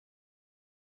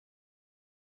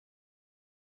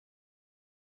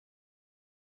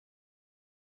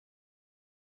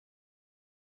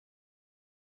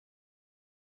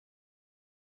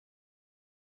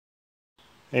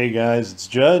Hey guys, it's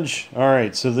Judge.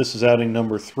 Alright, so this is outing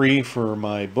number 3 for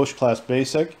my Bushclass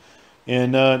Basic.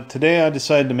 And today I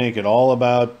decided to make it all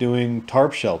about doing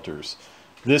tarp shelters.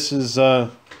 This is,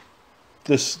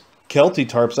 this Kelty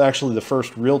tarp's actually the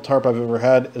first real tarp I've ever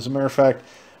had. As a matter of fact,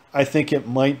 I think it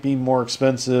might be more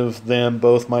expensive than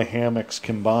both my hammocks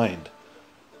combined.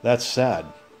 That's sad.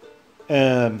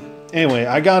 Anyway,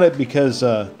 I got it because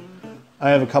I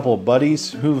have a couple of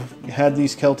buddies who've had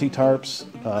these Kelty tarps.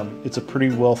 It's a pretty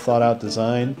well thought out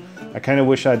design. I kind of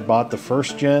wish I'd bought the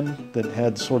first gen that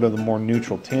had sort of the more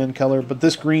neutral tan color, but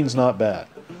this green's not bad.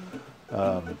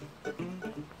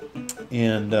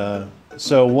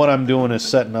 So what I'm doing is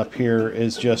setting up here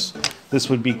is just, this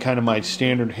would be kind of my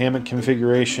standard hammock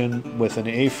configuration with an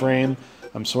A-frame.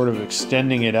 I'm sort of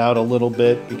extending it out a little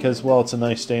bit because, well, it's a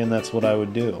nice day and that's what I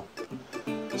would do.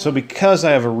 So because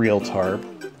I have a real tarp,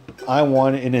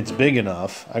 and it's big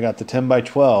enough, I got the 10 by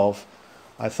 12,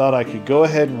 I thought I could go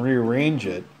ahead and rearrange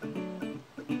it,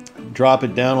 drop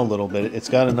it down a little bit. It's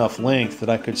got enough length that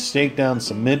I could stake down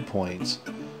some midpoints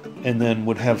and then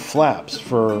would have flaps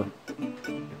for,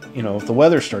 you know, if the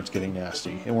weather starts getting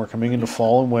nasty. And we're coming into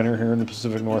fall and winter here in the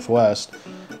Pacific Northwest,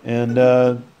 and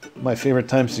my favorite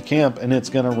times to camp, and it's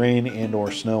going to rain and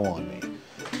or snow on me.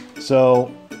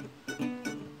 So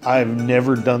I've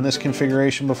never done this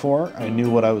configuration before. I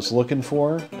knew what I was looking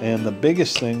for, and the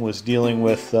biggest thing was dealing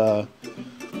with,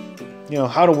 you know,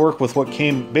 how to work with what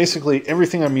came. Basically,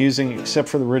 everything I'm using except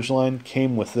for the ridgeline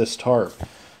came with this tarp,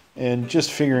 and just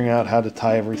figuring out how to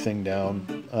tie everything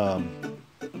down.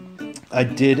 I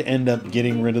did end up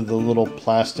getting rid of the little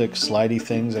plastic slidey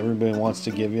things everybody wants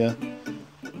to give you,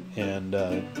 and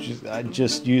I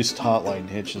just use taut line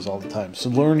hitches all the time. So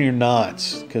learn your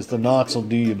knots, because the knots will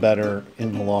do you better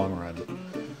in the long run.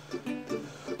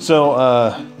 So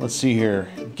let's see here,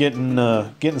 getting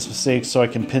some stakes so I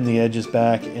can pin the edges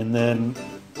back, and then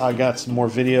I got some more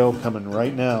video coming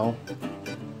right now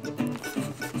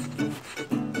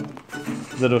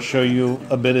that'll show you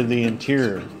a bit of the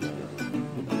interior.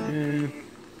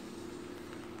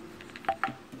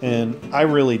 And I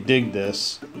really dig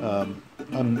this.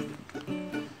 I'm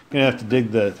gonna have to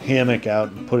dig the hammock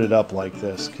out and put it up like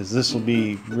this, because this will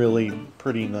be really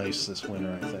pretty nice this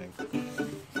winter, I think.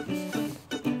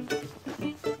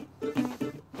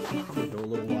 Probably go a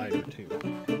little wider too.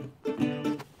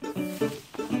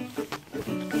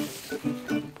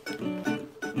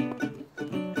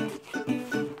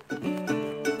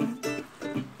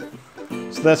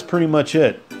 So that's pretty much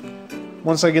it.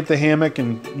 Once I get the hammock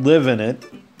and live in it,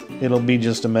 it'll be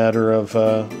just a matter of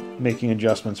making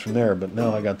adjustments from there, but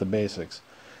now I got the basics.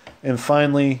 And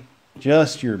finally,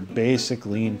 just your basic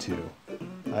lean-to.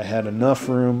 I had enough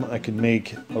room. I could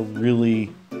make a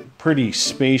really pretty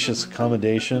spacious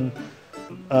accommodation.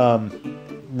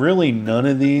 Really none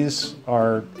of these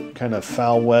are kind of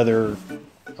foul weather,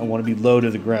 I want to be low to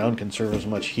the ground, conserve as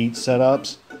much heat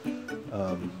setups.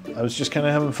 I was just kind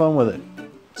of having fun with it.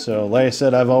 So like I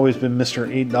said, I've always been Mr.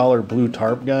 $8 blue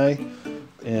tarp guy,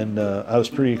 and I was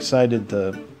pretty excited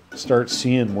to start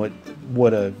seeing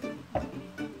what a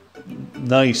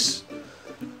nice,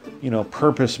 you know,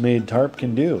 purpose-made tarp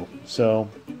can do. So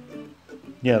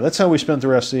yeah, that's how we spent the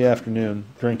rest of the afternoon,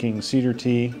 drinking cedar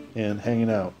tea and hanging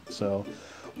out. So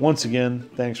once again,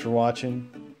 thanks for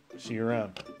watching. See you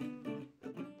around.